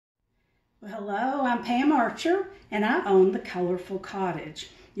Well, hello, I'm Pam Archer, and I own The Colorful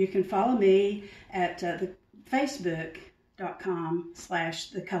Cottage. You can follow me at the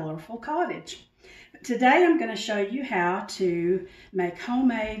facebook.com/The Colorful Cottage. Today I'm going to show you how to make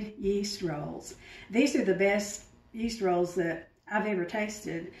homemade yeast rolls. These are the best yeast rolls that I've ever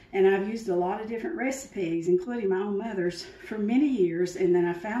tasted, and I've used a lot of different recipes, including my own mother's, for many years, and then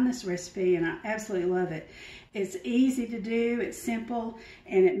I found this recipe and I absolutely love it. It's easy to do, it's simple,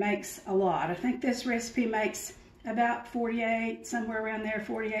 and it makes a lot. I think this recipe makes about 48, somewhere around there,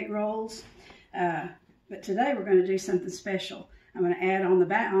 48 rolls. But today we're going to do something special. I'm going to add on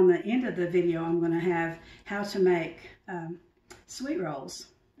the end of the video, I'm going to have how to make sweet rolls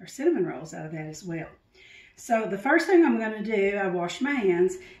or cinnamon rolls out of that as well. So the first thing I'm going to do, I washed my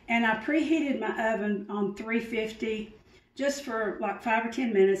hands and I preheated my oven on 350 just for like 5 or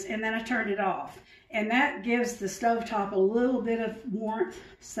 10 minutes, and then I turned it off. And that gives the stovetop a little bit of warmth,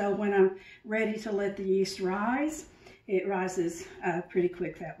 so when I'm ready to let the yeast rise, it rises pretty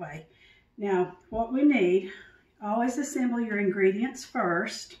quick that way. Now, what we need, always assemble your ingredients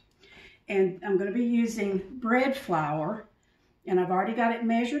first. And I'm going to be using bread flour, and I've already got it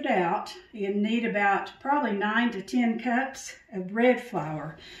measured out. You need about probably 9 to 10 cups of bread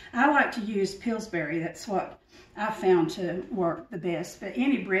flour. I like to use Pillsbury. That's what I found to work the best, but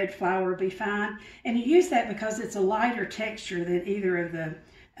any bread flour will be fine. And you use that because it's a lighter texture than either of the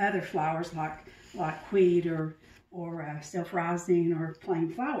other flours like wheat or self-rising or plain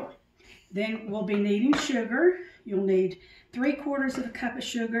flour. Then we'll be needing sugar. You'll need 3/4 cup of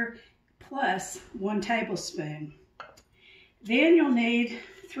sugar plus 1 tablespoon. Then you'll need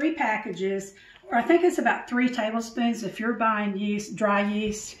 3 packages, or I think it's about 3 tablespoons if you're buying yeast, dry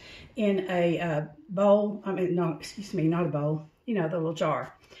yeast, in a bowl. I mean, no, excuse me, not a bowl, you know, the little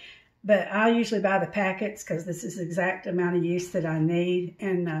jar. But I usually buy the packets because this is the exact amount of yeast that I need.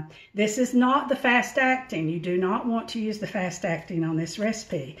 And this is not the fast acting. You do not want to use the fast acting on this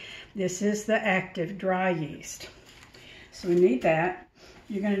recipe. This is the active dry yeast. So we need that.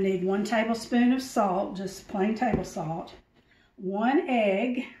 You're going to need 1 tablespoon of salt, just plain table salt, 1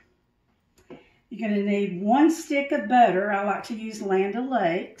 egg. You're going to need 1 stick of butter. I like to use Land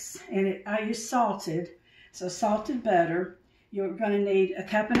O'Lakes, and I use salted, so salted butter. You're going to need 1.5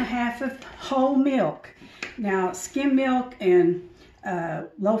 cups of whole milk. Now, skim milk and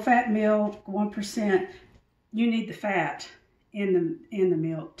low-fat milk, 1%, you need the fat in the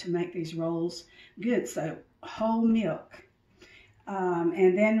milk to make these rolls good, so whole milk.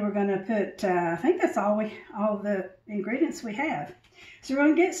 And then we're going to put, I think that's all the ingredients we have. So we're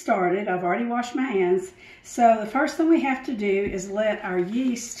going to get started. I've already washed my hands. So the first thing we have to do is let our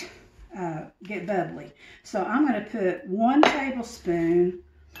yeast get bubbly. So I'm going to put 1 tablespoon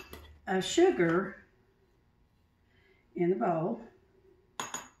of sugar in the bowl.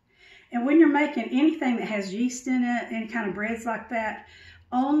 And when you're making anything that has yeast in it, any kind of breads like that,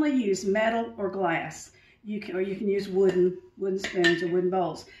 only use metal or glass. You can use wooden spoons or wooden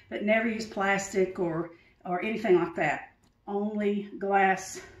bowls, but never use plastic or anything like that. Only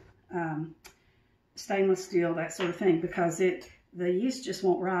glass, stainless steel, that sort of thing, because the yeast just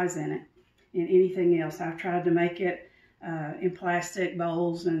won't rise in it, in anything else. I've tried to make it in plastic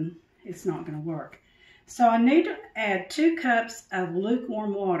bowls and it's not going to work. So I need to add 2 cups of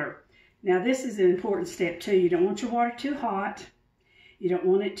lukewarm water. Now this is an important step too. You don't want your water too hot. You don't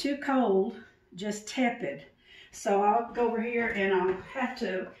want it too cold, just tepid. So I'll go over here and I'll have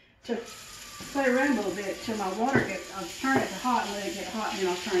to play around a little bit till my water I'll turn it to hot and let it get hot, and then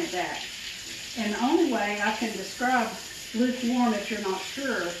I'll turn it back. And the only way I can describe lukewarm, if you're not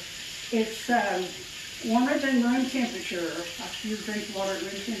sure, it's warmer than room temperature. Like you drink water at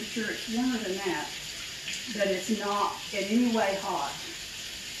room temperature, it's warmer than that, but it's not in any way hot.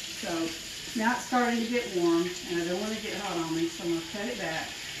 So now it's starting to get warm, and I don't want to get hot on me, so I'm going to cut it back.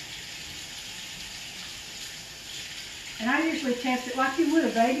 And I usually test it like you would a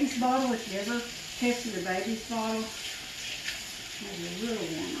baby's bottle. If you ever tested a baby's bottle, maybe a little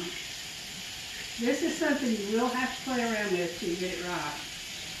warmer. This is something you will have to play around with to get it right.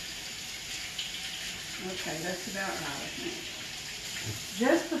 Okay, that's about right, I think.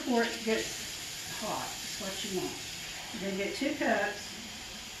 Just before it gets hot, that's what you want. You're going to get 2 cups.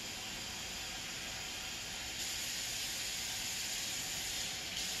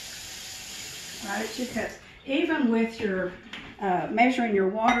 All right, 2 cups. Even with your measuring your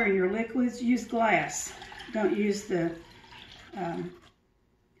water and your liquids, use glass. Don't use the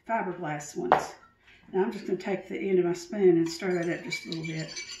fiberglass ones. Now I'm just going to take the end of my spoon and stir that up just a little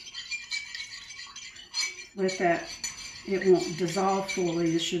bit. Let that, it won't dissolve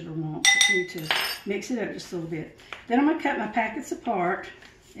fully, the sugar won't. I need to mix it up just a little bit. Then I'm going to cut my packets apart.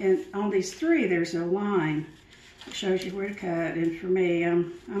 And on these 3, there's a line that shows you where to cut. And for me,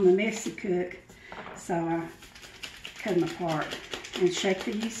 I'm a messy cook, so I cut them apart and shake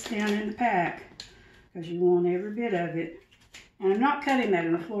the yeast down in the pack because you want every bit of it. And I'm not cutting that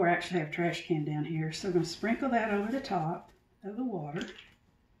in the floor. I actually have a trash can down here. So I'm going to sprinkle that over the top of the water.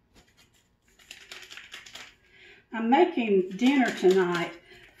 I'm making dinner tonight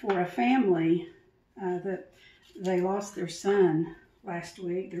for a family that they lost their son last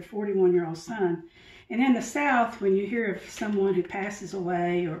week, their 41-year-old son. And in the South, when you hear of someone who passes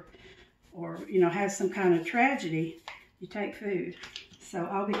away or you know, has some kind of tragedy, you take food. So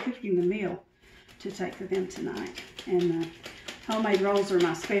I'll be cooking the meal to take for them tonight. And homemade rolls are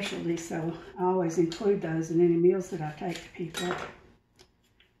my specialty, so I always include those in any meals that I take to people.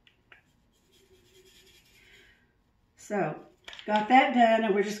 So, got that done,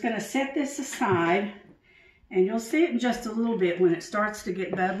 and we're just going to set this aside, and you'll see it in just a little bit when it starts to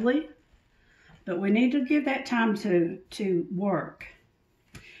get bubbly, but we need to give that time to work.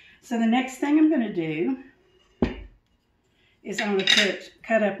 So the next thing I'm going to do is I'm going to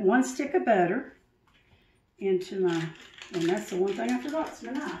cut up 1 stick of butter into my, and that's the one thing I forgot, it's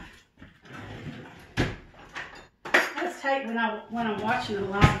my knife. Let's take when I'm watching a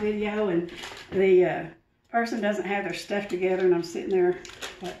live video and the person doesn't have their stuff together and I'm sitting there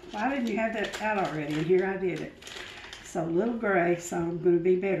like, why didn't you have that out already? And here I did it. So a little gray, so I'm going to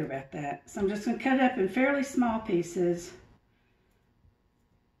be better about that. So I'm just going to cut it up in fairly small pieces.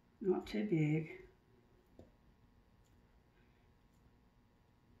 Not too big.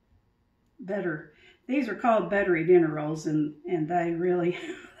 Butter. These are called buttery dinner rolls, and they really,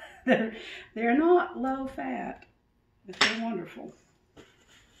 they're not low fat, but they're wonderful.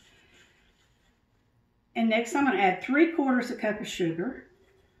 And next I'm going to add 3/4 cup of sugar.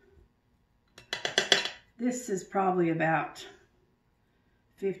 This is probably about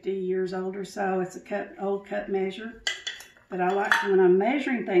 50 years old or so. It's a old cup measure. But I like, when I'm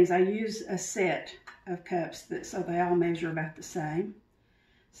measuring things, I use a set of cups so they all measure about the same.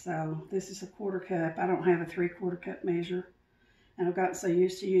 So this is a 1/4 cup. I don't have a 3/4 cup measure. And I've gotten so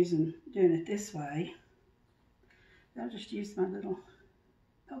used to doing it this way. I'll just use my little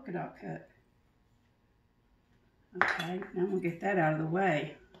polka dot cup. Okay, now I'm going to get that out of the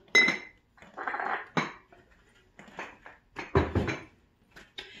way.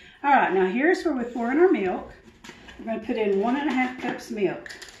 All right, now here's where we pour in our milk. We're going to put in 1½ cups milk.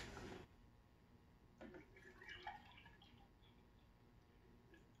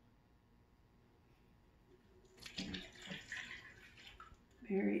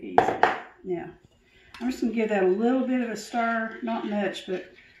 Very easy. Now, I'm just going to give that a little bit of a stir, not much,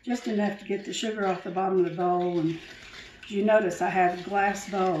 but just enough to get the sugar off the bottom of the bowl. And as you notice, I have a glass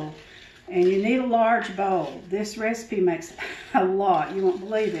bowl, and you need a large bowl. This recipe makes a lot. You won't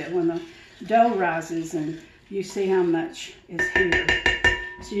believe it when the dough rises and you see how much is here.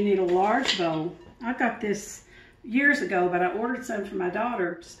 So you need a large bowl. I got this years ago, but I ordered some for my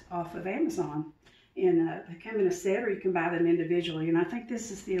daughter off of Amazon. And they come in a set, or you can buy them individually. And I think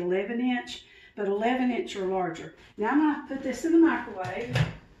this is the 11-inch, but 11-inch or larger. Now I'm going to put this in the microwave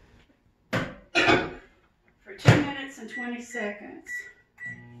for 2 minutes and 20 seconds.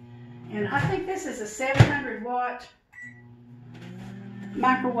 And I think this is a 700-watt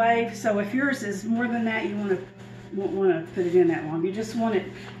microwave. So if yours is more than that, you won't want to put it in that long. You just want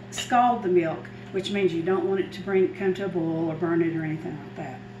it scald the milk, which means you don't want it to come to a boil or burn it or anything like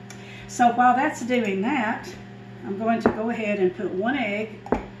that. So while that's doing that, I'm going to go ahead and put 1 egg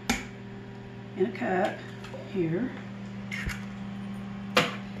in a cup here.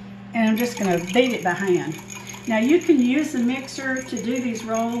 And I'm just going to beat it by hand. Now you can use a mixer to do these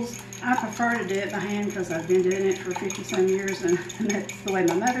rolls. I prefer to do it by hand because I've been doing it for 50-some years, and that's the way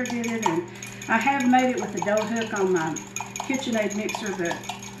my mother did it. And I have made it with a dough hook on my KitchenAid mixer, but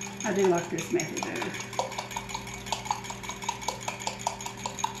I do like this method better.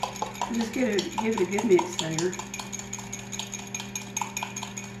 Just give it a good mix there.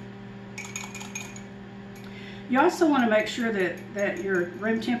 You also want to make sure that your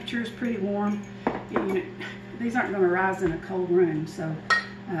room temperature is pretty warm. These aren't going to rise in a cold room, so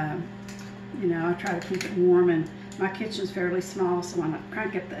you know, I try to keep it warm. And my kitchen's fairly small, so when I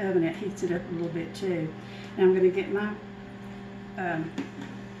crank up the oven, it heats it up a little bit too. And I'm going to get my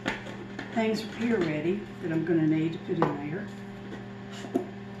things here ready that I'm going to need to put in there.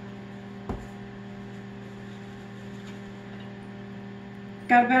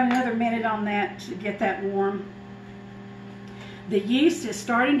 Got about another minute on that to get that warm. The yeast is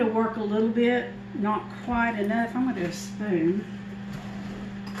starting to work a little bit, not quite enough. I'm going to do a spoon.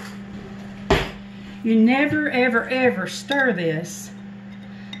 You never, ever, ever stir this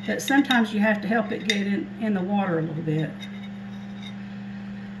but sometimes you have to help it get in the water a little bit.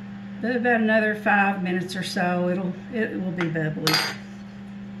 But about another 5 minutes or so, it will be bubbly.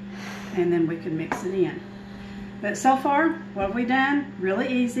 And then we can mix it in. But so far, what have we done?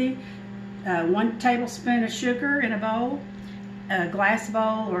 Really easy. 1 tablespoon of sugar in a bowl, a glass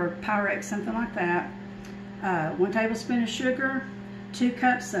bowl or Pyrex, something like that. 1 tablespoon of sugar, 2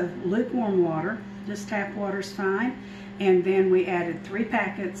 cups of lukewarm water, just tap water is fine. And then we added 3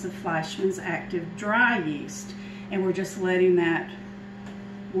 packets of Fleischmann's active dry yeast. And we're just letting that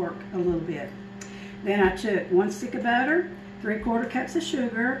work a little bit. Then I took 1 stick of butter, 3/4 cups of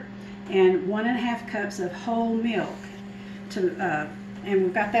sugar, and 1½ cups of whole milk. And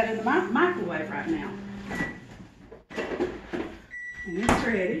we've got that in the microwave right now. And it's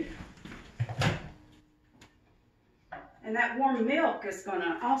ready. And that warm milk is going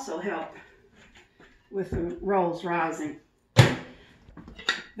to also help with the rolls rising.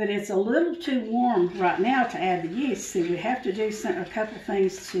 But it's a little too warm right now to add the yeast, so we have to do a couple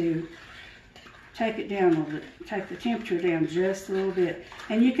things to take it down a little bit, take the temperature down just a little bit.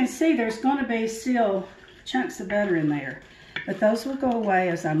 And you can see there's going to be still chunks of butter in there, but those will go away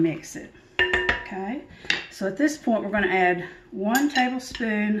as I mix it. Okay, so at this point we're going to add 1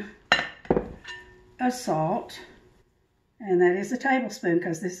 tablespoon of salt, and that is a tablespoon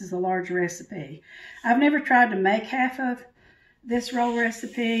because this is a large recipe. I've never tried to make half of this roll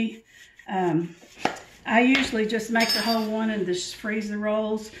recipe. I usually just make the whole one and just freeze the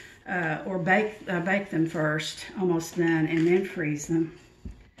rolls, or bake them first, almost done, and then freeze them.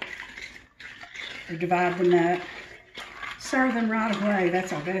 Or divide them up. Serve them right away.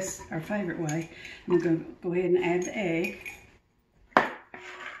 That's our favorite way. I'm going to go ahead and add the egg.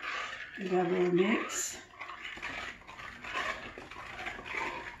 Give that a little mix.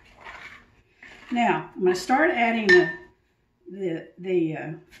 Now, I'm going to start adding the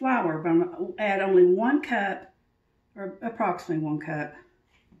flour, but I'm going to add only 1 cup, or approximately 1 cup.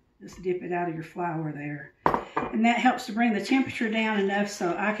 Just dip it out of your flour there. And that helps to bring the temperature down enough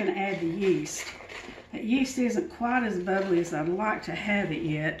so I can add the yeast. That yeast isn't quite as bubbly as I'd like to have it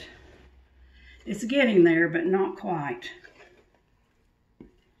yet. It's getting there, but not quite.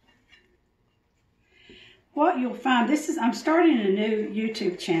 What you'll find, I'm starting a new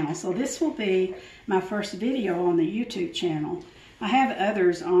YouTube channel, so this will be my first video on the YouTube channel. I have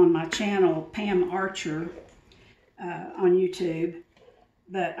others on my channel, Pam Archer, on YouTube,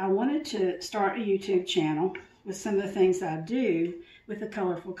 but I wanted to start a YouTube channel with some of the things I do with the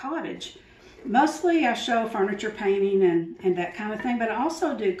Colorful Cottage. Mostly I show furniture painting and that kind of thing, but I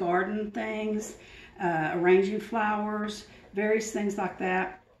also do garden things, arranging flowers, various things like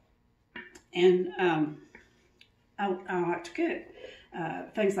that. And I like to cook.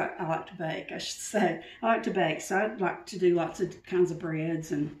 Things like I like to bake, I should say. I like to bake, so I'd like to do lots of kinds of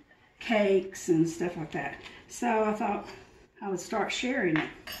breads and cakes and stuff like that. So I thought I would start sharing it.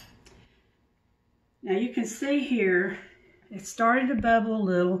 Now you can see here, it's starting to bubble a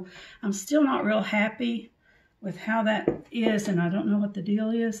little. I'm still not real happy with how that is, and I don't know what the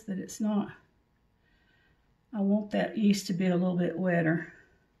deal is, that it's not. I want that yeast to be a little bit wetter.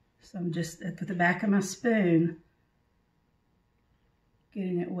 So I'm just at the back of my spoon,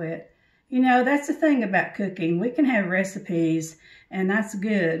 getting it wet. You know, that's the thing about cooking. We can have recipes, and that's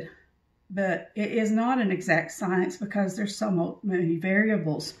good, but it is not an exact science because there's so many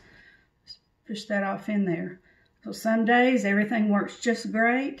variables. Just push that off in there. So some days everything works just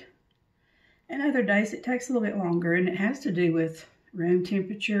great, and other days it takes a little bit longer, and it has to do with room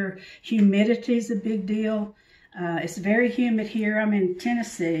temperature. Humidity is a big deal. It's very humid here. I'm in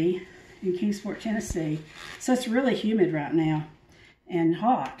Tennessee, in Kingsport, Tennessee, so it's really humid right now and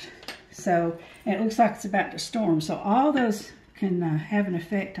hot. So and it looks like it's about to storm. So all those can have an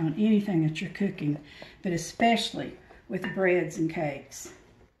effect on anything that you're cooking, but especially with breads and cakes.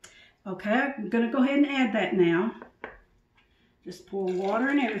 Okay, I'm going to go ahead and add that now. Just pour water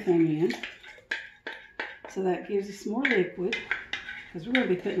and everything in. So that gives us more liquid, because we're going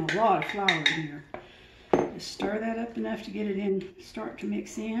to be putting a lot of flour in here. Just stir that up enough to get it in, start to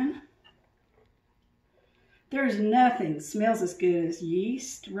mix in. There's nothing that smells as good as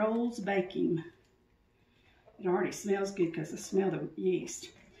yeast rolls baking. It already smells good because I smell the yeast.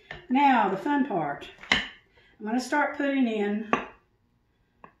 Now, the fun part. I'm going to start putting in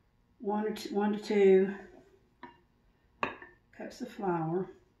 1 to 2 cups of flour.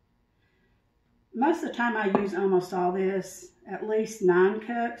 Most of the time I use almost all this, at least 9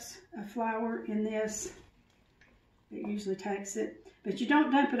 cups of flour in this. It usually takes it. But you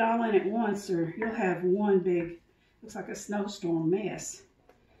don't dump it all in at once or you'll have one big, looks like a snowstorm mess.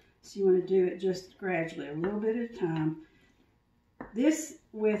 So you want to do it just gradually, a little bit at a time. This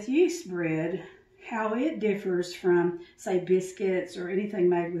with yeast bread, how it differs from, say, biscuits or anything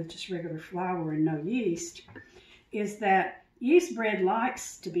made with just regular flour and no yeast, is that yeast bread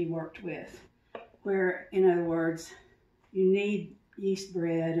likes to be worked with, where, in other words, you need yeast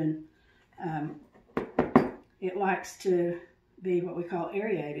bread, and it likes to be what we call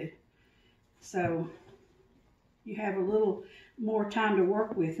aerated. So you have a little more time to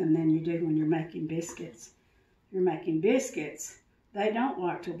work with them than you do when you're making biscuits. You're making biscuits, they don't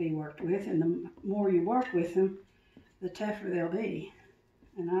like to be worked with, and the more you work with them, the tougher they'll be.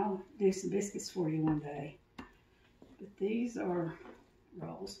 And I'll do some biscuits for you one day. But these are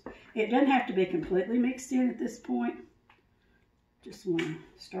rolls. It doesn't have to be completely mixed in at this point. Just want to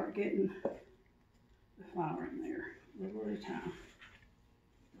start getting the flour in there, a little at a time.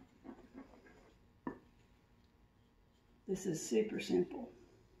 This is super simple.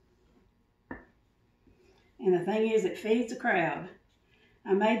 And the thing is, it feeds a crowd.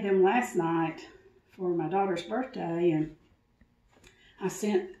 I made them last night for my daughter's birthday, and I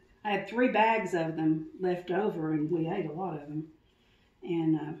had 3 bags of them left over, and we ate a lot of them.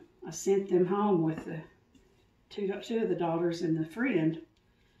 And I sent them home with the two of the daughters and the friend.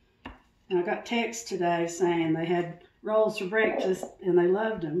 And I got text today saying they had rolls for breakfast and they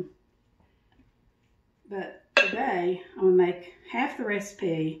loved them. But today I'm going to make half the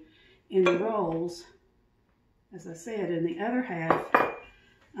recipe in the rolls, as I said, and the other half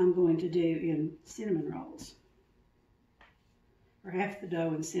I'm going to do in cinnamon rolls. Or half the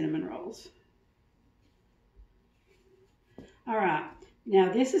dough in cinnamon rolls. All right,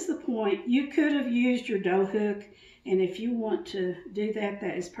 now this is the point. You could have used your dough hook, and if you want to do that,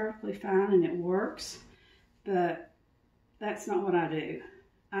 that is perfectly fine and it works, but that's not what I do.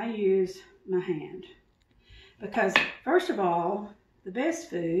 I use my hand. Because first of all, the best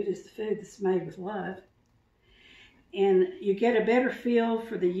food is the food that's made with love. And you get a better feel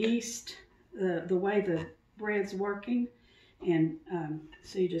for the yeast, the way the bread's working. And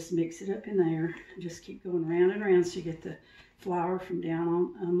so you just mix it up in there and just keep going round and round so you get the flour from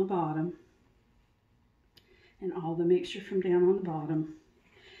down on the bottom and all the mixture from down on the bottom.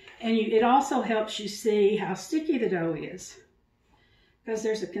 And it also helps you see how sticky the dough is, because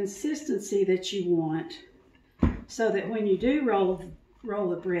there's a consistency that you want so that when you do roll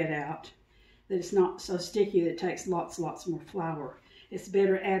the bread out, that it's not so sticky that it takes lots more flour. It's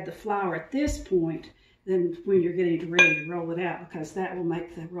better to add the flour at this point than when you're getting ready to roll it out, because that will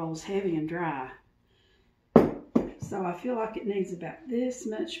make the rolls heavy and dry. So I feel like it needs about this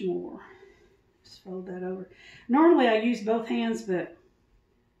much more. Just fold that over. Normally I use both hands to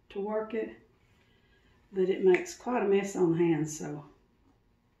work it, but it makes quite a mess on the hands, so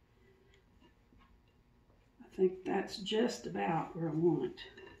I think that's just about where I want it.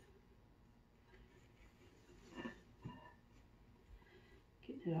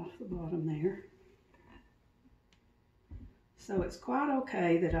 Get it off the bottom there. So it's quite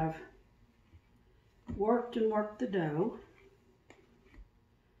okay that I've worked the dough.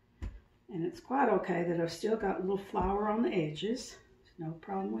 And it's quite okay that I've still got a little flour on the edges. There's no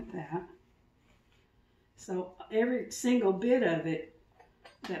problem with that. So every single bit of it,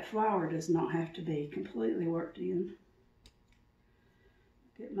 that flour does not have to be completely worked in.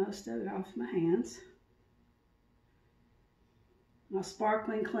 Get most of it off my hands. My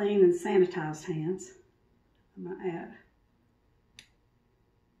sparkling clean and sanitized hands, I might add.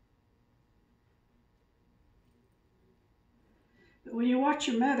 But when you watch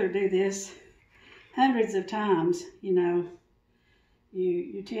your mother do this hundreds of times, you know,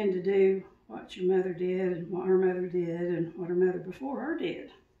 you tend to do what your mother did and what her mother did and what her mother before her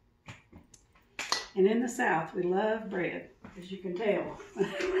did. And in the South, we love bread, as you can tell.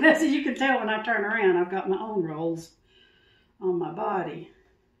 As you can tell when I turn around, I've got my own rolls on my body.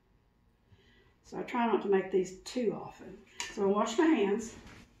 So I try not to make these too often. So I wash my hands.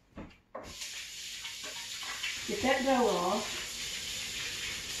 Get that dough off.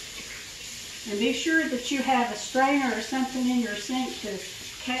 And be sure that you have a strainer or something in your sink to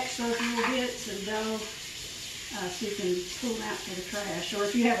catch those little bits of dough so you can pull them out to the trash. Or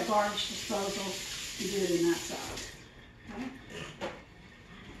if you have a garbage disposal, you do it in that side. Okay?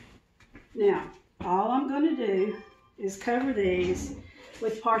 Now, all I'm going to do is cover these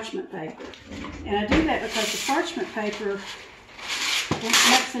with parchment paper. And I do that because the parchment paper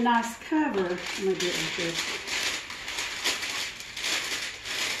makes a nice cover. Let me do it like this.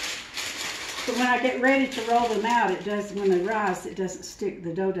 But when I get ready to roll them out, when they rise, it doesn't stick,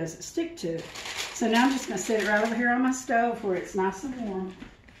 the dough doesn't stick to it. So now I'm just going to set it right over here on my stove where it's nice and warm.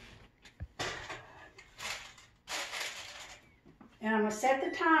 And I'm going to set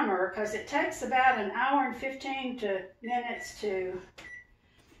the timer because it takes about an hour and 15 minutes to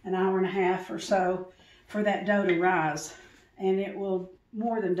an hour and a half or so for that dough to rise. And it will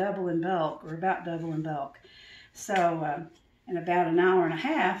more than double in bulk, or about double in bulk. So in about an hour and a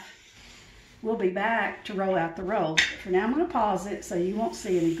half, we'll be back to roll out the rolls. For now, I'm going to pause it so you won't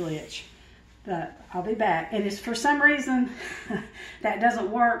see any glitch. But I'll be back. And if for some reason that doesn't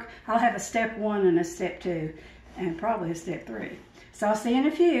work, I'll have a step 1 and a step 2, and probably a step 3. So I'll see you in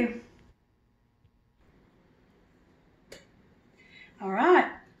a few. All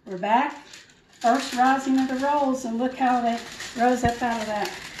right, we're back. First rising of the rolls, and look how they rose up out of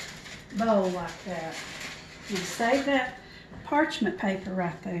that bowl like that. You save that parchment paper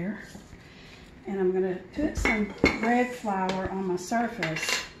right there. And I'm going to put some bread flour on my surface,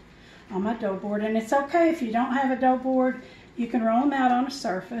 on my dough board. And it's okay if you don't have a dough board, you can roll them out on a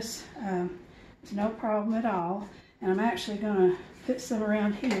surface. It's no problem at all. And I'm actually going to put some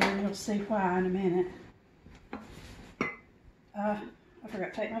around here, and you'll see why in a minute. I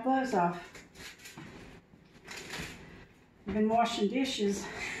forgot to take my gloves off. I've been washing dishes.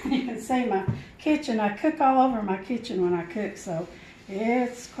 You can see my kitchen. I cook all over my kitchen when I cook, so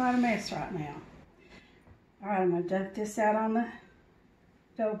it's quite a mess right now. All right, I'm going to dump this out on the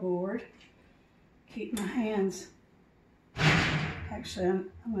dough board. Keep my hands. Actually,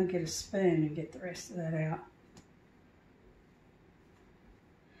 I'm going to get a spoon and get the rest of that out.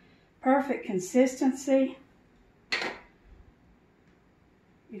 Perfect consistency.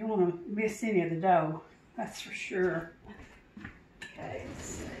 You don't want to miss any of the dough, that's for sure. Okay, let's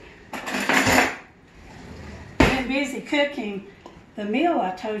see. Been busy cooking the meal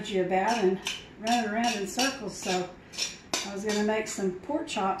I told you about and running around in circles, so I was going to make some pork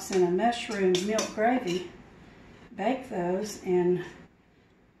chops in a mushroom milk gravy. Bake those, and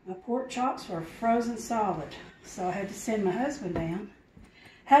my pork chops were frozen solid, so I had to send my husband down,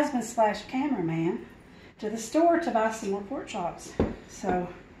 husband/cameraman, to the store to buy some more pork chops. So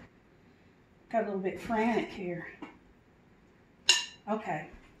got a little bit frantic here. Okay,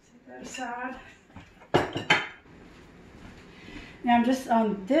 set that aside. Now I'm just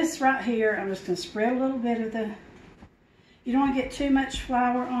on this right here, I'm just going to spread a little bit of the, you don't want to get too much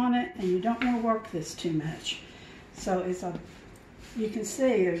flour on it, and you don't want to work this too much. So it's a, you can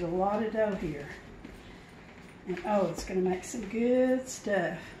see there's a lot of dough here. And oh, it's going to make some good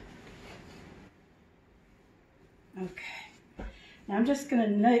stuff. Okay. Now I'm just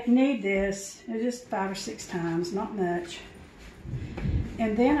going to knead this just 5 or 6 times, not much.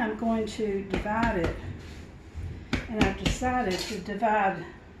 And then I'm going to divide it. And I've decided to divide,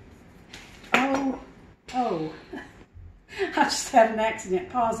 I just had an accident.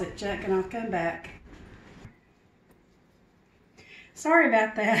 Pause it, Chuck, and I'll come back. Sorry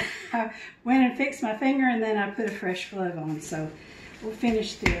about that. I went and fixed my finger, and then I put a fresh glove on, so we'll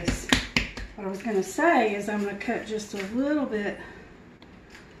finish this. What I was going to say is I'm going to cut just a little bit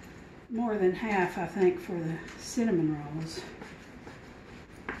more than half, I think, for the cinnamon rolls.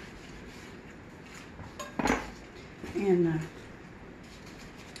 And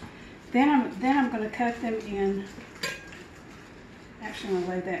then I'm going to cut them in. Actually, I'm going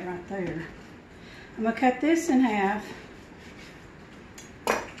to lay that right there. I'm going to cut this in half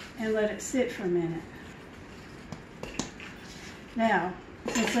and let it sit for a minute. Now,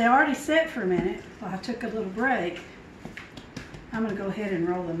 since they already set for a minute, well, I took a little break, I'm going to go ahead and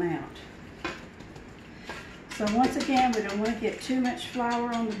roll them out. So once again, we don't want to get too much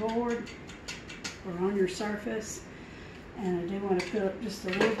flour on the board or on your surface. And I do want to put just a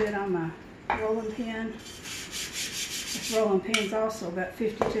little bit on my rolling pin. This rolling pin's also about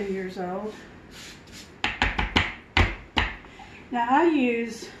 52 years old. Now I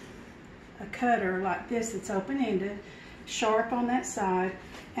use a cutter like this that's open-ended, sharp on that side,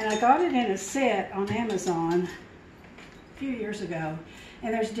 and I got it in a set on Amazon a few years ago,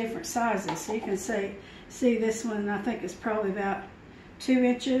 and there's different sizes. So you can see this one, I think is probably about 2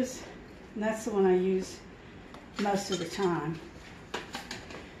 inches, and that's the one I use most of the time.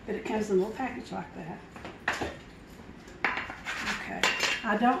 But it comes in a little package like that. Okay,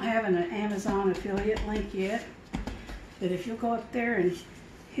 I don't have an Amazon affiliate link yet, but if you'll go up there and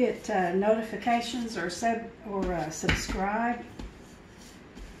hit notifications or subscribe,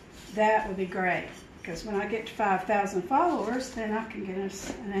 that would be great. Because when I get to 5,000 followers, then I can get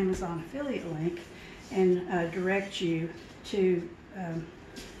us an Amazon affiliate link and direct you to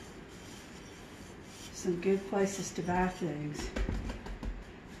some good places to buy things.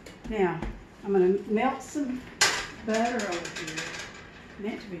 Now, I'm going to melt some butter over here.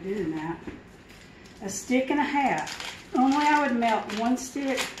 Meant to be doing that. 1.5 sticks. Only I would melt 1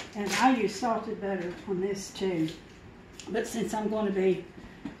 stick, and I use salted butter on this too. But since I'm going to be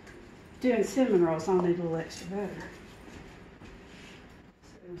doing cinnamon rolls, I'll need a little extra butter.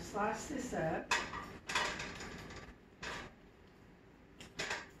 So going to slice this up.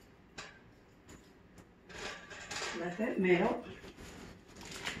 Let that melt.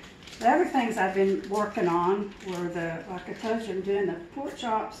 The other things I've been working on were like I told you, I'm doing the pork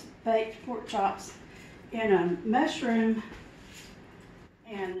chops, baked pork chops in a mushroom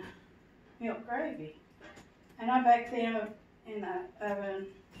and milk gravy. And I bake them in the oven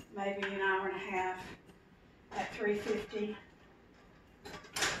maybe an hour and a half at 350.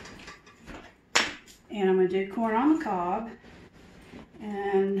 And I'm going to do corn on the cob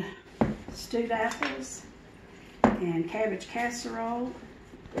and stewed apples and cabbage casserole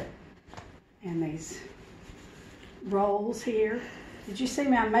and these rolls here. Did you see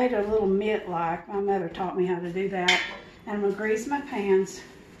me? I made a little mitt like. My mother taught me how to do that. And I'm going to grease my pans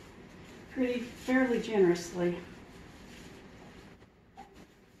fairly generously.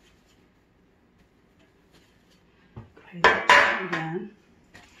 Okay, that's done.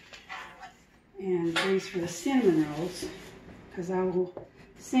 And these for the cinnamon rolls, because I will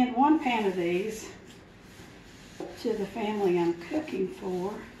send one pan of these to the family I'm cooking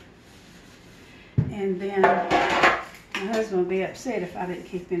for. And then my husband will be upset if I didn't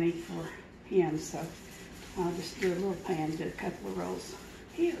keep any for him, so I'll just do a little pan, do a couple of rolls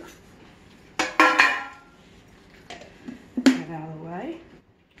here. Get that out of the way.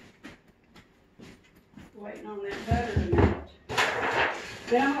 Waiting on that butter to melt.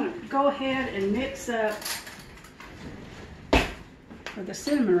 Then I'm going to go ahead and mix up, for the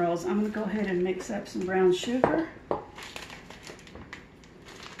cinnamon rolls, I'm going to go ahead and mix up some brown sugar.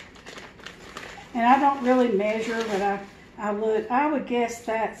 And I don't really measure, but I would guess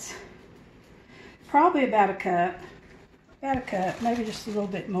that's probably about a cup, maybe just a little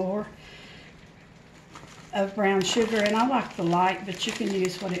bit more of brown sugar. And I like the light, but you can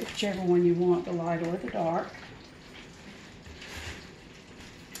use whichever one you want, the light or the dark.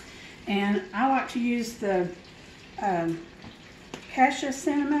 And I like to use the cashew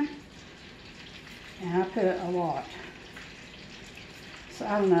cinnamon, and I put a lot. So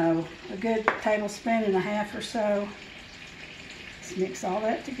I don't know, a good tablespoon and a half or so. Let's mix all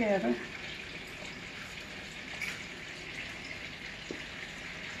that together.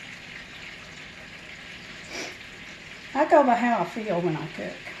 I go by how I feel when I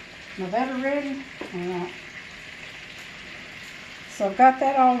cook. My butter ready? All right. So I've got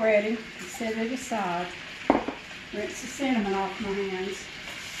that all ready. Set it aside. Rinse the cinnamon off my hands.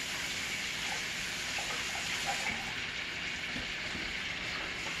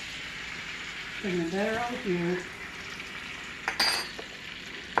 Bring the butter over here.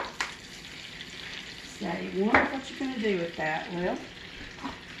 So you wonder what you're going to do with that. Well,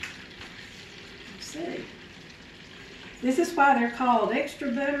 let's see. This is why they're called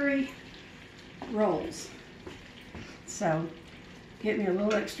extra buttery rolls. So get me a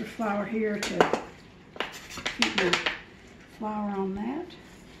little extra flour here to keep my flour on that.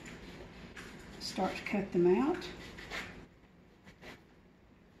 Start to cut them out.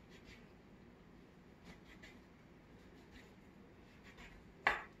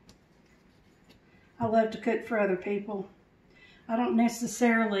 I love to cook for other people. I don't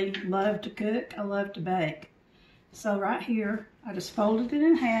necessarily love to cook, I love to bake. So right here, I just folded it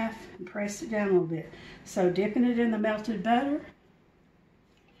in half and pressed it down a little bit. So dipping it in the melted butter.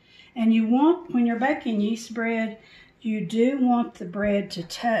 And you want, when you're baking yeast bread, you do want the bread to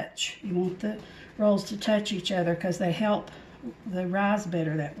touch. You want the rolls to touch each other because they help they rise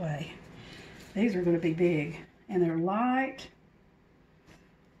better that way. These are going to be big and they're light.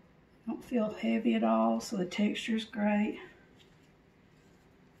 Don't feel heavy at all, so the texture is great.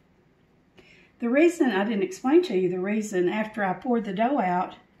 The reason I didn't explain to you, the reason after I poured the dough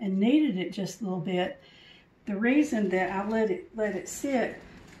out and kneaded it just a little bit, the reason that I let it sit,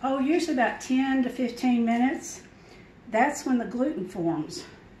 usually about 10 to 15 minutes, that's when the gluten forms.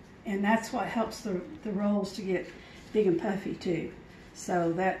 And that's what helps the rolls to get big and puffy too.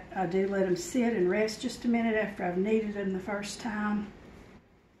 So that I do let them sit and rest just a minute after I've kneaded them the first time.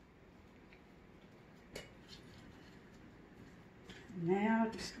 Now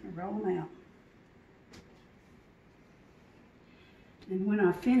I'm just going to roll them out. And when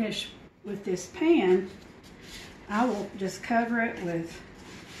I finish with this pan, I will just cover it with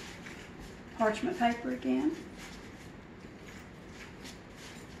parchment paper again.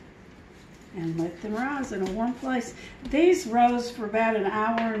 And let them rise in a warm place. These rose for about an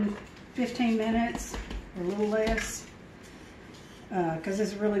hour and 15 minutes, or a little less, because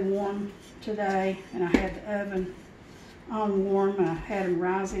it's really warm today, and I had the oven on warm. I had them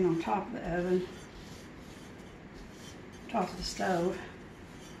rising on top of the oven, top of the stove.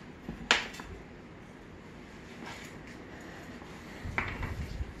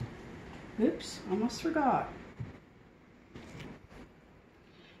 Oops, almost forgot.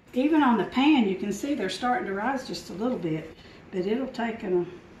 Even on the pan, you can see they're starting to rise just a little bit, but it'll take a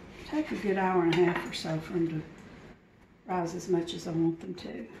good hour and a half or so for them to rise as much as I want them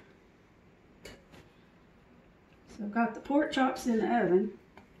to. So I've got the pork chops in the oven,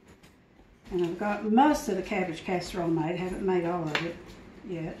 and I've got most of the cabbage casserole made. Haven't made all of it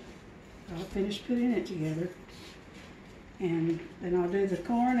yet. I'll finish putting it together, and then I'll do the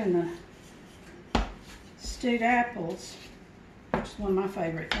corn and the stewed apples, which is one of my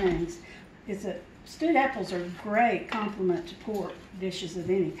favorite things. Stewed apples are a great complement to pork dishes of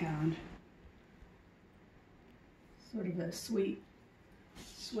any kind. Sort of a sweet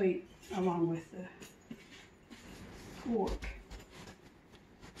along with the pork.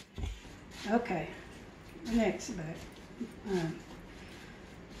 Okay, the next bit.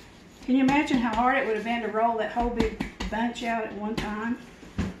 Can you imagine how hard it would have been to roll that whole big bunch out at one time?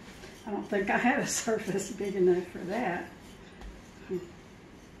 I don't think I had a surface big enough for that.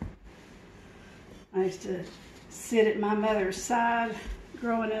 I used to sit at my mother's side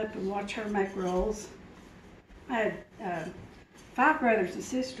growing up and watch her make rolls. I had 5 brothers and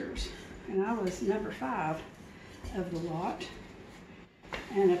sisters, and I was number 5 of the lot.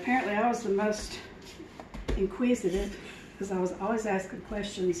 And apparently I was the most inquisitive, because I was always asking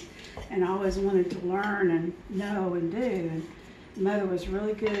questions and I always wanted to learn and know and do. And Mother was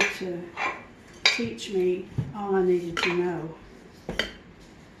really good to teach me all I needed to know.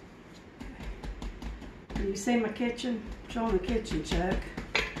 Can you see my kitchen? Show them the kitchen, Chuck.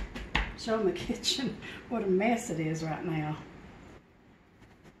 Show them the kitchen. What a mess it is right now.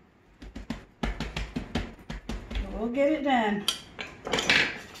 But we'll get it done.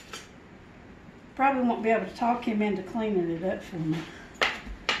 Probably won't be able to talk him into cleaning it up for me.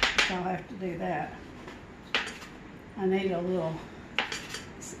 So I'll have to do that. I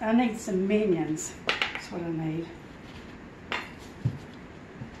need some minions. That's what I need.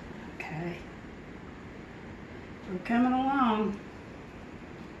 Okay. We're coming along.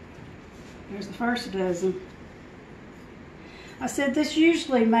 Here's the first dozen. I said this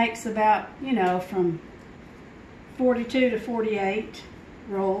usually makes about, from 42 to 48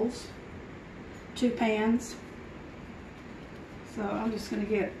 rolls, 2 pans. So I'm just going to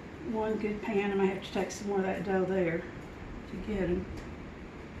get one good pan. I might have to take some more of that dough there to get them.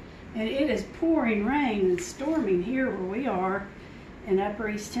 And it is pouring rain and storming here where we are in Upper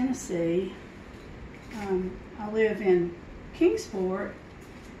East Tennessee. I live in Kingsport,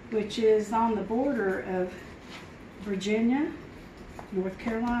 which is on the border of Virginia, North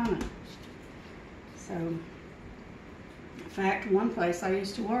Carolina. So, in fact, one place I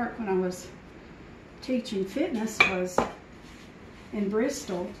used to work when I was teaching fitness was in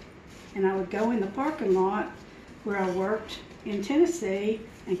Bristol, and I would go in the parking lot where I worked in Tennessee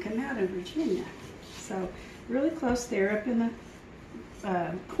and come out in Virginia. So, really close there, up in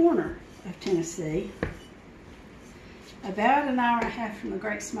the corner of Tennessee. About an hour and a half from the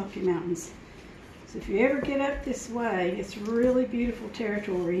Great Smoky Mountains. So if you ever get up this way, it's really beautiful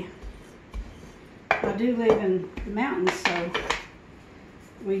territory. I do live in the mountains, so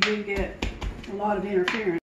we do get a lot of interference.